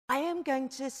I am going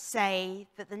to say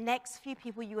that the next few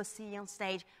people you will see on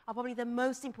stage are probably the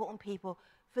most important people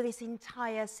for this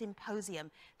entire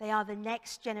symposium. They are the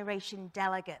next generation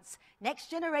delegates. Next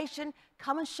generation,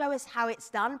 come and show us how it's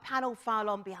done. Panel file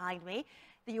on behind me.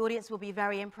 The audience will be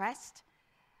very impressed.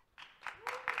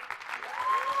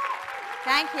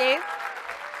 Thank you.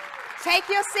 Take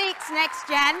your seats, next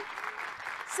gen.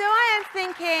 So I am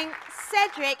thinking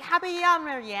Cedric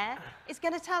Habayamariye is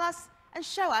going to tell us and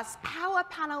show us how a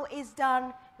panel is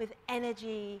done with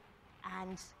energy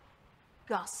and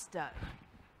gusto.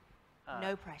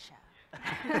 No pressure.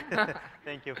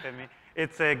 Thank you, Femi.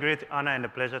 It's a great honor and a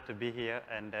pleasure to be here,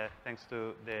 and thanks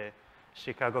to the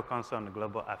Chicago Council on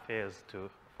Global Affairs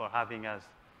for having us.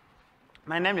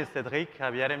 My name is Cedric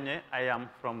Habyaremye. I am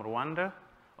from Rwanda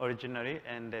originally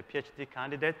and a PhD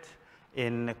candidate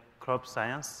in crop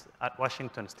science at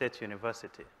Washington State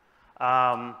University.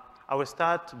 I will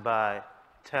start by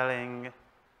telling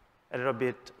a little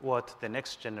bit what the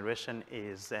next generation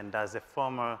is, and as a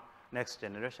former next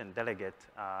generation delegate,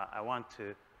 I want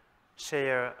to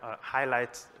share,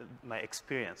 highlight my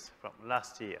experience from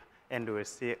last year, and we'll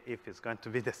see if it's going to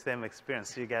be the same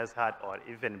experience you guys had or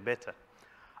even better.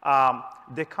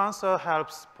 The council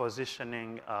helps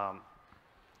positioning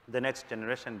the next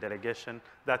generation delegation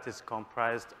that is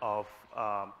comprised of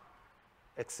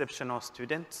exceptional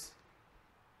students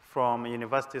from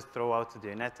universities throughout the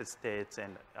United States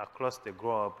and across the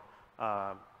globe,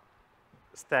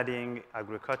 studying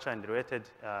agriculture and related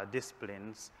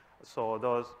disciplines, so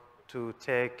those to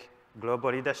take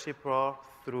global leadership role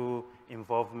through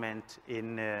involvement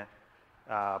in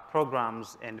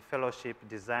programs and fellowship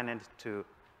designed to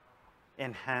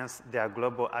enhance their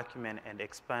global acumen and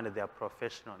expand their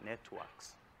professional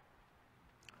networks.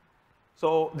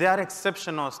 So they are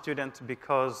exceptional students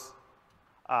because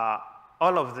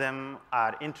all of them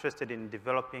are interested in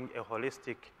developing a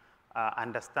holistic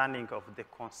understanding of the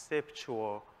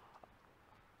conceptual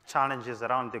challenges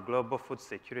around the global food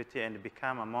security and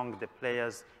become among the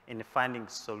players in finding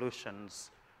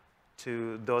solutions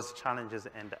to those challenges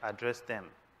and address them.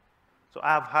 So I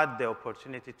have had the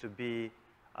opportunity to be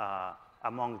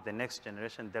among the next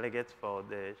generation delegates for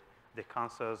the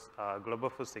Council's Global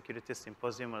Food Security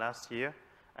Symposium last year,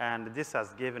 and this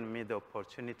has given me the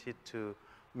opportunity to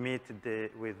meet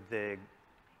with the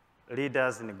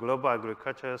leaders in global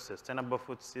agriculture, sustainable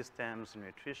food systems,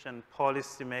 nutrition,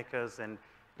 policymakers, and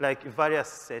like various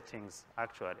settings,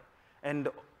 actually. And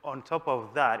on top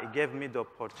of that, it gave me the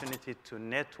opportunity to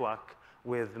network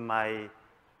with my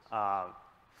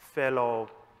fellow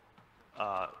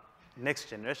next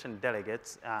generation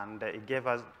delegates, and it gave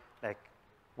us like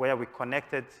where we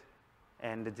connected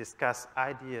and discussed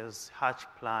ideas, hatch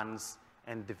plans,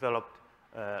 and developed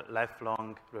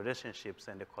lifelong relationships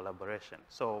and collaboration.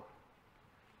 So,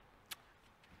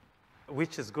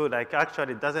 which is good. Like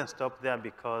actually, it doesn't stop there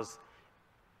because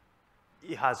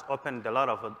it has opened a lot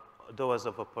of doors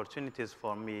of opportunities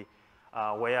for me,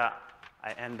 where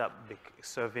I end up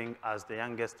serving as the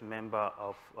youngest member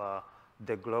of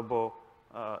the global,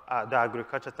 the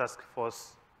Agriculture Task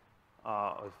Force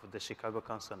of the Chicago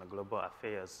Council on Global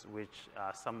Affairs, which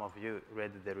some of you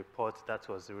read the report that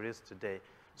was released today.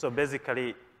 So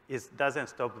basically, it doesn't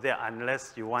stop there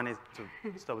unless you want it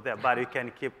to stop there, but you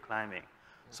can keep climbing.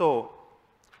 So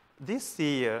this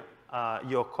year,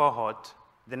 your cohort,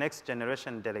 the next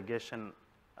generation delegation,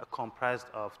 comprised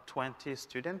of 20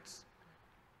 students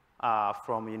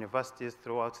from universities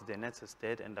throughout the United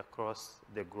States and across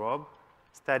the globe,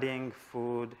 studying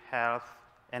food, health,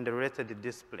 and related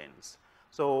disciplines.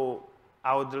 So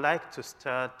I would like to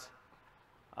start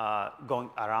going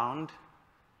around,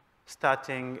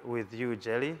 starting with you,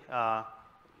 Jelly.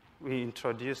 We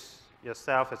introduce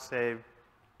yourself and say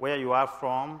where you are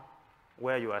from,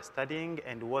 where you are studying,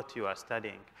 and what you are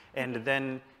studying. And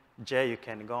then, Jay, you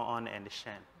can go on and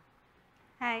Shen.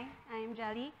 Hi, I'm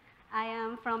Jelly. I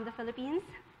am from the Philippines.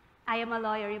 I am a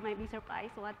lawyer. You might be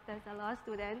surprised. What does a law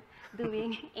student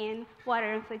doing in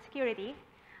water and food security?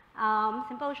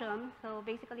 Symposium. So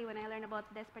basically, when I learned about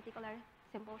this particular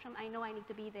symposium, I know I need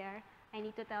to be there. I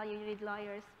need to tell you, you need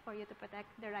lawyers for you to protect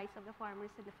the rights of the farmers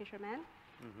and the fishermen.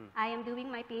 I am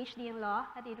doing my PhD in law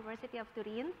at the University of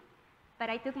Turin, but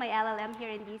I took my LLM here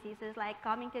in DC, so it's like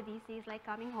coming to DC is like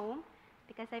coming home,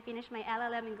 because I finished my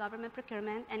LLM in government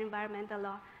procurement and environmental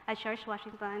law at George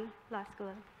Washington Law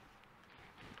School.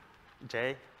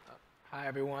 Jay? Hi,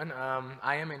 everyone.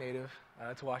 I am a native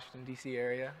to Washington, D.C.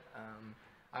 area.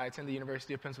 I attend the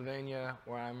University of Pennsylvania,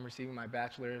 where I'm receiving my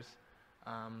bachelor's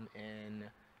in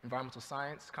environmental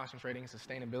science, concentrating in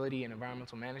sustainability and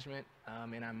environmental management,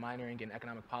 and I'm minoring in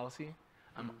economic policy.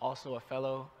 I'm also a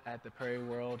fellow at the Prairie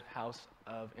World House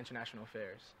of International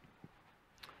Affairs.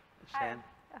 Shen?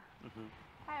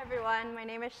 Hi everyone, my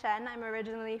name is Shen. I'm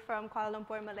originally from Kuala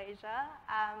Lumpur, Malaysia.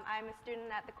 I'm a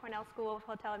student at the Cornell School of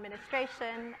Hotel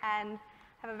Administration and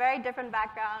have a very different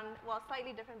background, well,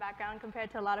 slightly different background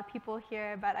compared to a lot of people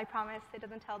here, but I promise it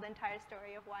doesn't tell the entire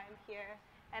story of why I'm here,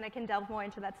 and I can delve more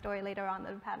into that story later on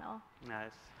in the panel.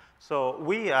 Nice. So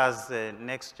we as the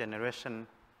next generation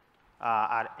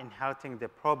are inheriting the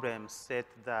problem set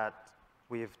that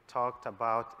we've talked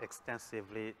about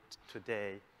extensively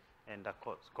today, and of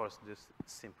course this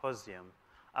symposium.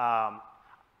 I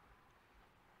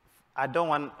don't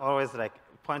want always like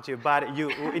point you, but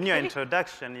you in your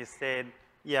introduction you said,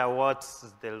 yeah,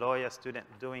 what's the lawyer student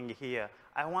doing here?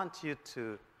 I want you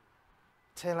to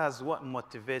tell us what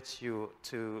motivates you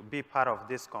to be part of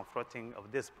this confronting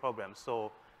of this problem.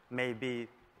 So maybe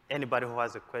anybody who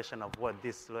has a question of what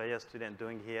this lawyer student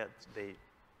doing here, they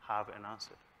have an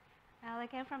answer. Well, I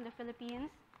came from the Philippines.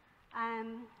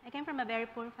 I came from a very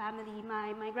poor family.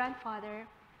 My grandfather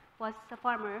was a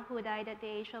farmer who died at the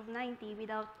age of 90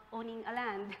 without owning a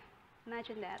land.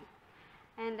 Imagine that.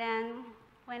 And then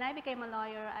when I became a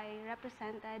lawyer, I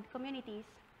represented communities.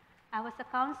 I was a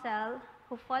counsel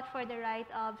who fought for the right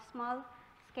of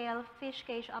small-scale fish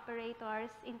cage operators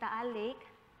in Taal Lake.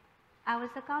 I was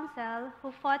a counsel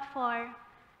who fought for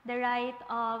the right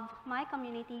of my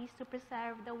communities to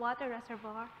preserve the water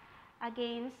reservoir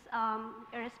against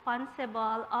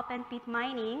irresponsible open-pit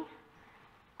mining.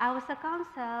 I was a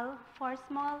counsel for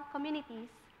small communities.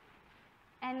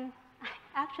 And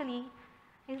actually,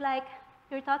 it's like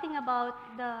you're talking about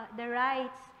the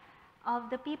rights of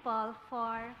the people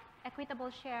for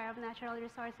equitable share of natural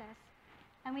resources.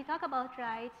 And we talk about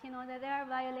rights, you know, that there are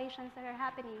violations that are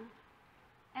happening.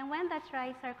 And when those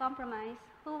rights are compromised,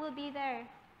 who will be there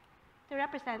to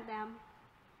represent them,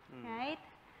 right?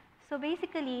 So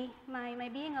basically, my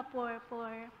being a poor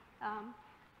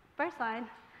person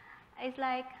is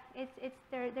like,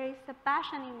 there is a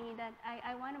passion in me that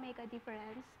I want to make a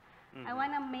difference. I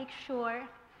want to make sure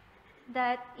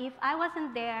that if I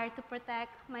wasn't there to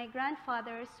protect my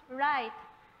grandfather's right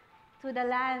to the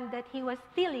land that he was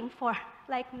stealing for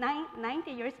like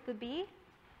 90 years could be,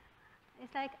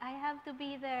 it's like I have to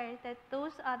be there, that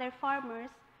those other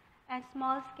farmers and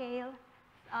small-scale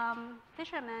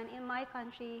fishermen in my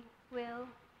country will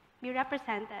be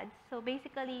represented. So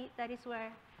basically, that is where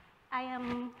I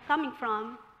am coming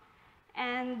from.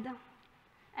 And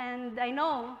I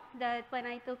know that when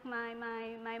I took my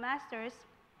master's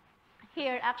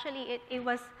here, actually it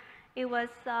was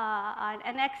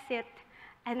an exit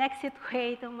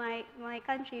way to my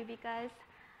country, because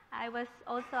I was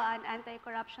also an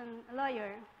anti-corruption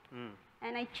lawyer.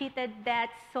 And I cheated that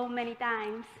so many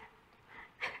times.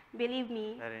 Believe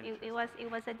me, it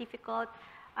was a difficult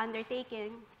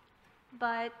undertaking.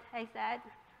 But I said,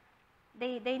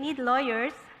 they need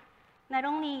lawyers, not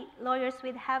only lawyers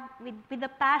with the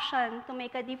passion to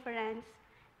make a difference.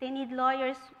 They need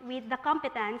lawyers with the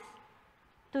competence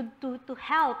to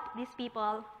help these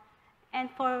people. And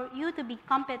for you to be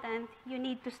competent, you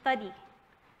need to study.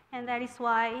 And that is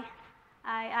why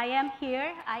I am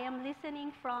here. I am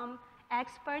listening from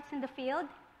experts in the field,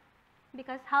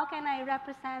 because how can I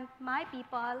represent my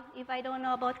people if I don't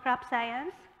know about crop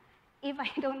science, if I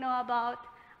don't know about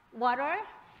water?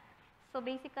 So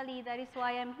basically, that is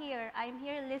why I'm here. I'm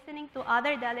here listening to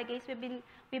other delegates.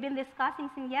 We've been discussing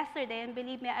since yesterday, and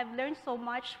believe me, I've learned so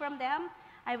much from them.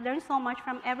 I've learned so much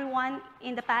from everyone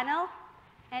in the panel.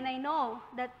 And I know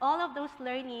that all of those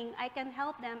learning, I can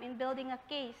help them in building a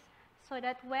case so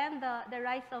that when the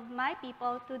rights of my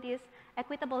people to this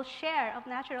equitable share of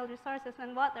natural resources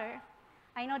and water,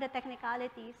 I know the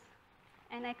technicalities,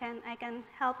 and I can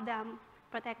help them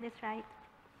protect this right.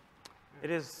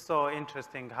 It is so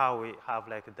interesting how we have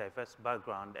like a diverse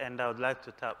background, and I would like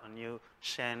to tap on you,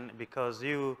 Shen, because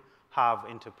you have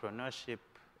entrepreneurship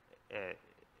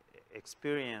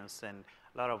experience and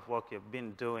a lot of work you've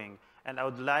been doing. And I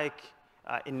would like,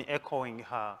 in echoing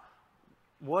her,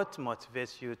 what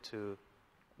motivates you to,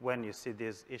 when you see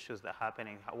these issues that are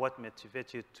happening, what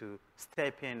motivates you to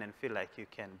step in and feel like you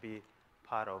can be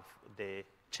part of the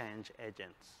change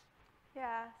agents?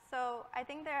 Yeah, so I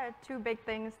think there are two big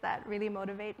things that really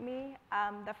motivate me.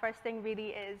 The first thing really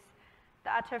is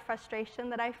the utter frustration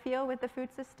that I feel with the food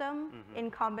system, in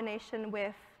combination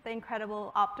with the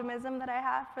incredible optimism that I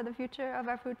have for the future of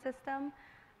our food system.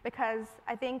 Because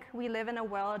I think we live in a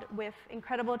world with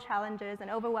incredible challenges and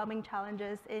overwhelming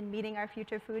challenges in meeting our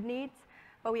future food needs,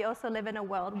 but we also live in a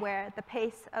world where the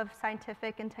pace of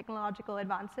scientific and technological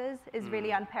advances is really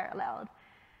unparalleled.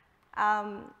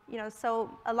 So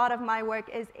a lot of my work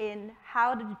is in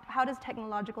how does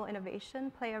technological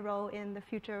innovation play a role in the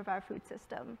future of our food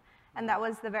system? And that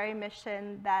was the very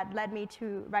mission that led me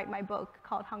to write my book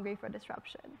called Hungry for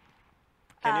Disruption.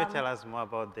 Can you tell us more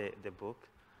about the book?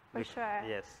 For sure.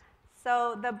 Yes.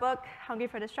 So the book, Hungry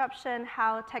for Disruption,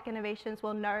 How Tech Innovations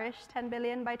Will Nourish 10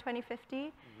 Billion by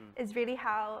 2050, is really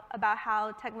about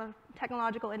how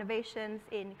technological innovations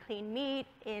in clean meat,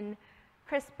 in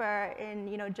CRISPR, in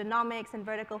genomics and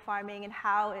vertical farming, and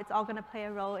how it's all going to play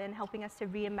a role in helping us to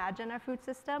reimagine our food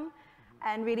system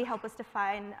and really help us to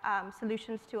find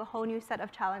solutions to a whole new set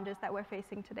of challenges that we're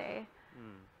facing today.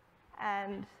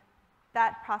 And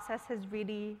that process has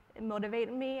really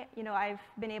motivated me. I've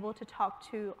been able to talk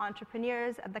to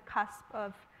entrepreneurs at the cusp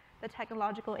of the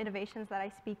technological innovations that I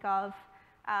speak of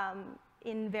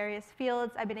in various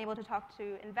fields. I've been able to talk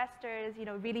to investors,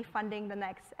 really funding the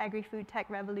next agri-food tech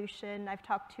revolution. I've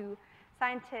talked to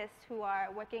scientists who are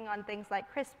working on things like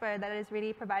CRISPR that is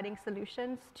really providing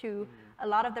solutions to a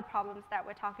lot of the problems that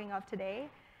we're talking of today.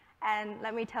 And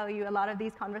let me tell you, a lot of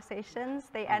these conversations,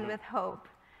 they end with hope.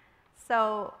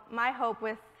 So my hope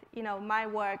with my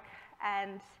work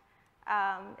and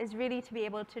is really to be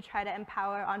able to try to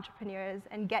empower entrepreneurs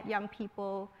and get young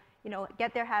people,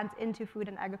 get their hands into food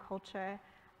and agriculture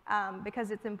because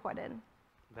it's important.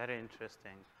 Very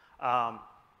interesting.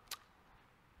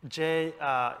 Jay,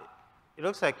 it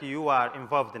looks like you are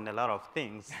involved in a lot of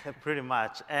things, pretty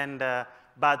much. And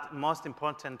but most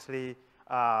importantly,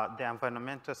 the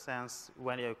environmental sense,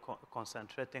 when you're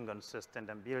concentrating on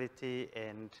sustainability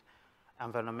and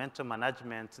environmental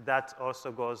management, that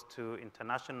also goes to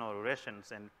international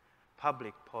relations and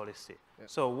public policy. Yeah.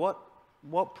 So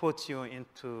what puts you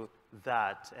into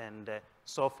that, and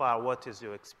so far, what is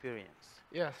your experience?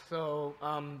 Yeah, so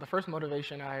the first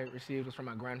motivation I received was from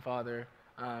my grandfather.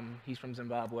 He's from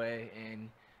Zimbabwe, and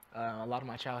a lot of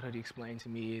my childhood, he explained to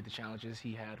me the challenges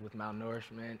he had with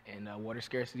malnourishment and water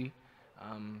scarcity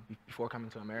before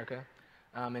coming to America.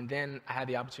 And then I had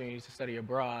the opportunity to study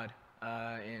abroad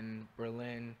in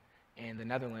Berlin and the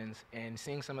Netherlands, and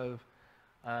seeing some of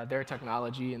their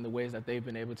technology and the ways that they've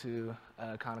been able to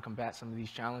kind of combat some of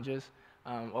these challenges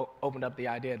opened up the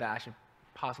idea that I should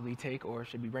possibly take or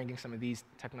should be bringing some of these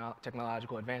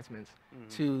technological advancements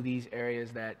to these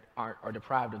areas that are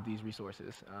deprived of these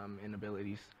resources and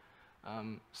abilities.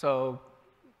 So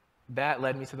that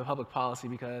led me to the public policy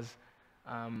because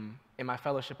in my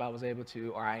fellowship I was able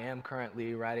to, or I am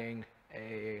currently writing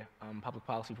a public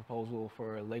policy proposal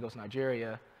for Lagos,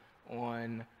 Nigeria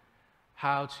on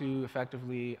how to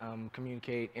effectively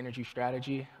communicate energy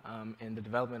strategy and the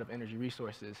development of energy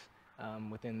resources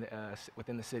within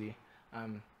the city.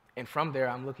 And from there,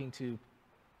 I'm looking to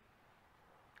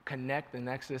connect the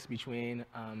nexus between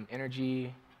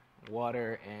energy,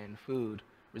 water, and food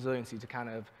resiliency to kind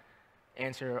of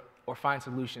answer or find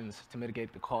solutions to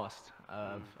mitigate the cost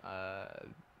of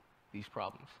these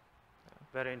problems.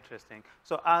 Very interesting.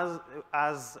 So as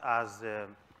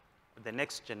the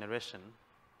next generation,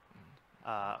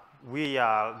 we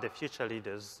are the future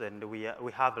leaders, and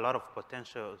we have a lot of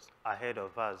potentials ahead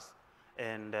of us.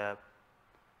 And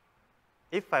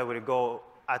if I were to go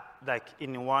at, like,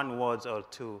 in one word or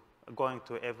two, going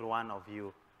to every one of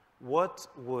you,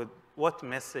 what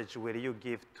message will you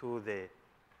give to the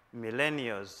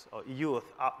millennials or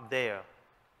youth out there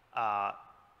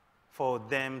for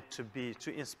them to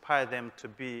inspire them to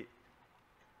be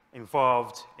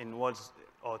involved in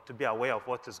or to be aware of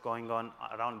what is going on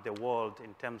around the world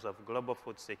in terms of global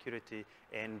food security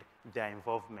and their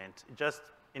involvement? Just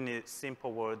in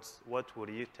simple words, what would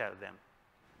you tell them?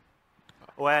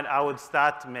 Well, I would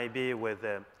start maybe with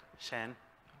Shen.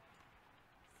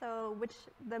 So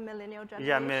the millennial generation?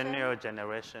 Yeah, millennial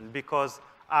generation, because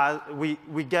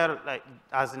we get, like,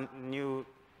 as a new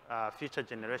future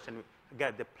generation, we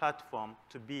get the platform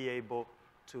to be able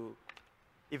to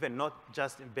even not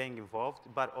just being involved,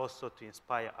 but also to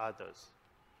inspire others.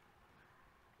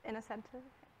 In a sentence?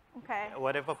 Okay.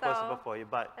 Whatever possible for you,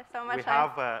 but so we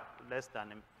have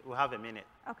we have a minute.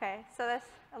 Okay, so there's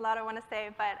a lot I want to say,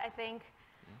 but I think,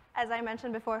 as I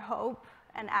mentioned before, hope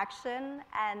and action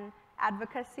and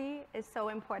advocacy is so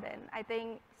important. I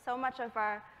think so much of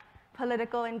our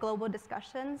political and global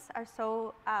discussions are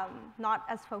so not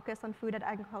as focused on food and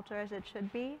agriculture as it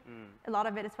should be. A lot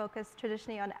of it is focused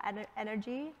traditionally on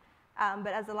energy,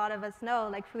 but as a lot of us know,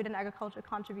 like, food and agriculture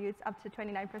contributes up to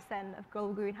 29% of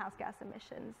global greenhouse gas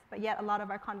emissions, but yet a lot of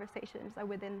our conversations are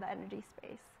within the energy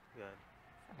space. Good.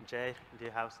 Jay, do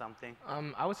you have something?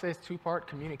 I would say it's two-part: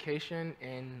 communication,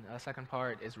 and a second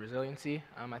part is resiliency.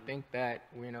 I think that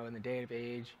we're in the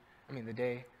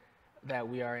day that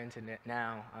we are into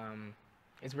now,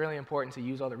 it's really important to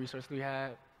use all the resources we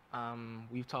have.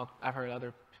 I've heard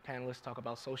other panelists talk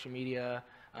about social media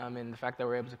and the fact that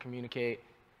we're able to communicate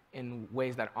in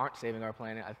ways that aren't saving our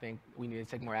planet. I think we need to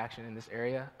take more action in this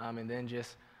area, and then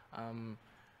just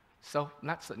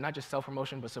not just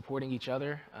self-promotion, but supporting each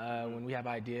other when we have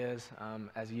ideas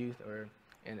as youth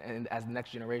and as the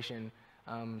next generation,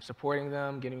 supporting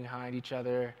them, getting behind each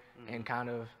other, and kind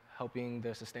of helping the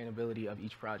sustainability of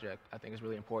each project, I think is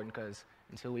really important, because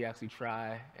until we actually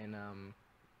try and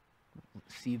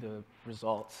see the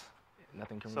results,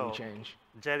 nothing can really change.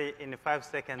 Jelly, in 5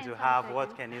 seconds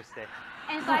what can you say?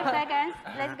 In 5 seconds,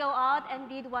 let's go out and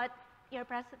read what your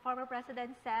former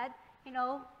president said. You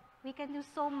know, we can do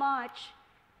so much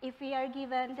if we are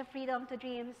given the freedom to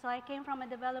dream. So I came from a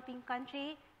developing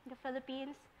country, the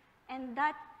Philippines, and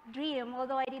that dream,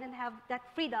 although I didn't have that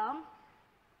freedom,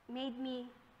 made me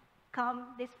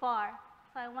come this far.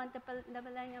 So I want the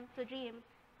millennium to dream,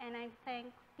 and I thank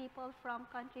people from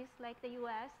countries like the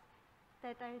US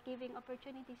that are giving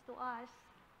opportunities to us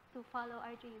to follow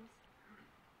our dreams.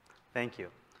 Thank you.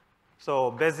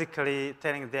 So basically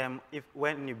telling them,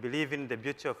 when you believe in the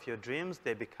beauty of your dreams,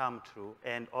 they become true,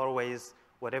 and always,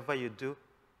 whatever you do,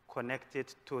 connect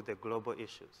it to the global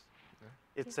issues.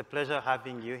 It's a pleasure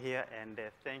having you here, and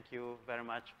thank you very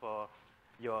much for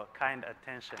your kind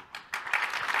attention.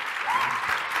 Thank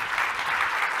you.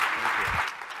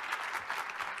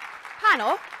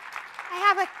 Panel,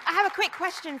 I have a quick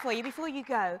question for you before you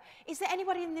go. Is there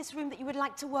anybody in this room that you would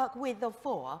like to work with or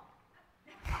for?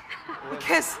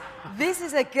 Because this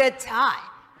is a good time.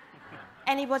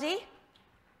 Anybody?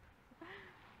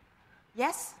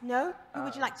 Yes? No? Who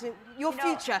would you like to? Your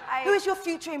future. Who is your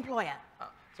future employer?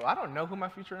 So I don't know who my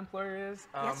future employer is.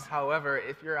 Yes. However,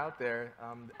 if you're out there,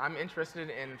 I'm interested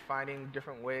in finding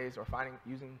different ways or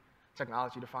using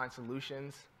technology to find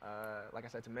solutions, like I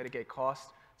said, to mitigate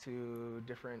costs to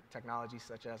different technologies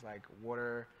such as like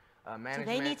water management.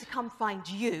 So they need to come find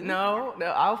you. No,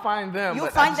 I'll find them. You'll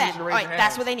find them. All right,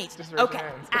 that's what they need. Okay,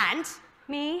 and?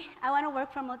 Me, I want to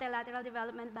work for multilateral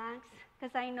development banks,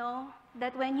 because I know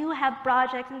that when you have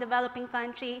projects in developing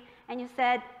country and you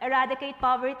said eradicate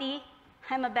poverty,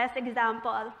 I'm a best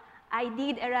example. I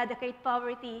did eradicate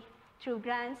poverty through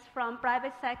grants from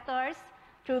private sectors,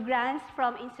 through grants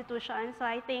from institutions. So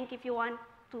I think if you want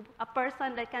a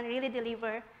person that can really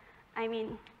deliver, I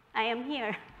mean, I am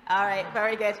here. All right,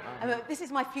 very good. This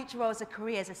is my future role as a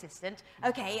careers assistant.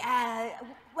 Okay,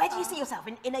 where do you see yourself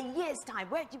in a year's time?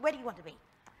 Where do you want to be?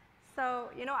 So,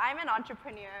 you know, I'm an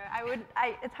entrepreneur.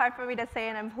 It's hard for me to say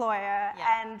an employer.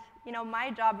 Yeah. And, you know, my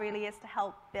job really is to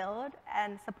help build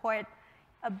and support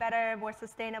a better, more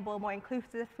sustainable, more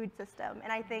inclusive food system.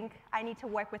 And I think I need to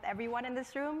work with everyone in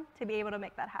this room to be able to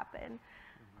make that happen.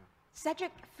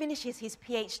 Cedric finishes his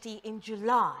PhD in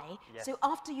July, yes. So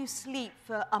after you sleep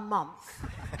for a month,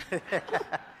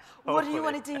 what do you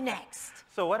want to do next?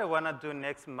 So what I want to do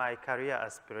next, my career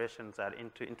aspirations are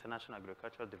into international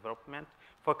agricultural development,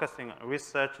 focusing on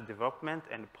research, development,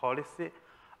 and policy.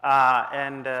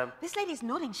 This lady's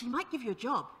nodding. She might give you a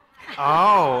job.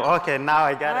 Oh, okay, now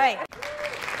I got it. All right.